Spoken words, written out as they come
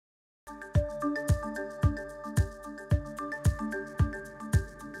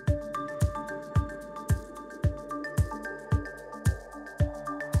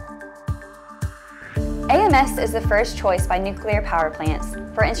AMS is the first choice by nuclear power plants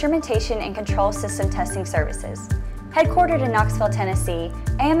for instrumentation and control system testing services. Headquartered in Knoxville, Tennessee,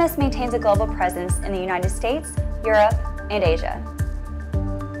 AMS maintains a global presence in the United States, Europe, and Asia.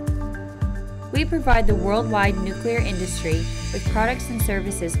 We provide the worldwide nuclear industry with products and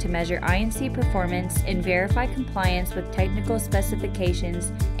services to measure I&C performance and verify compliance with technical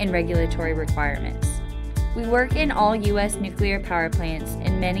specifications and regulatory requirements. We work in all U.S. nuclear power plants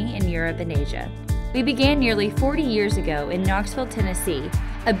and many in Europe and Asia. We began nearly 40 years ago in Knoxville, Tennessee,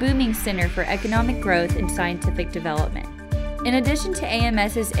 a booming center for economic growth and scientific development. In addition to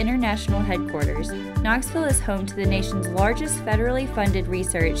AMS's international headquarters, Knoxville is home to the nation's largest federally funded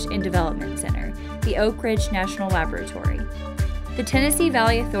research and development center, the Oak Ridge National Laboratory. The Tennessee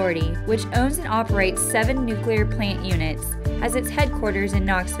Valley Authority, which owns and operates 7 nuclear plant units, has its headquarters in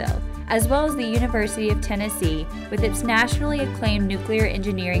Knoxville, as well as the University of Tennessee with its nationally acclaimed nuclear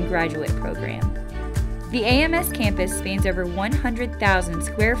engineering graduate program. The AMS campus spans over 100,000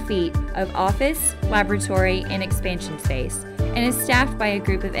 square feet of office, laboratory, and expansion space, and is staffed by a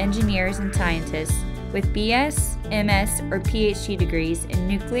group of engineers and scientists with BS, MS, or PhD degrees in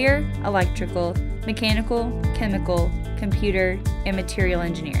nuclear, electrical, mechanical, chemical, computer, and material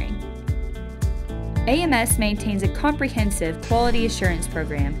engineering. AMS maintains a comprehensive quality assurance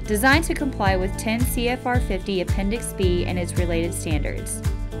program designed to comply with 10 CFR 50 Appendix B and its related standards.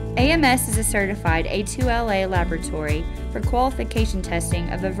 AMS is a certified A2LA laboratory for qualification testing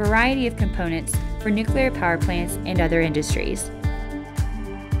of a variety of components for nuclear power plants and other industries.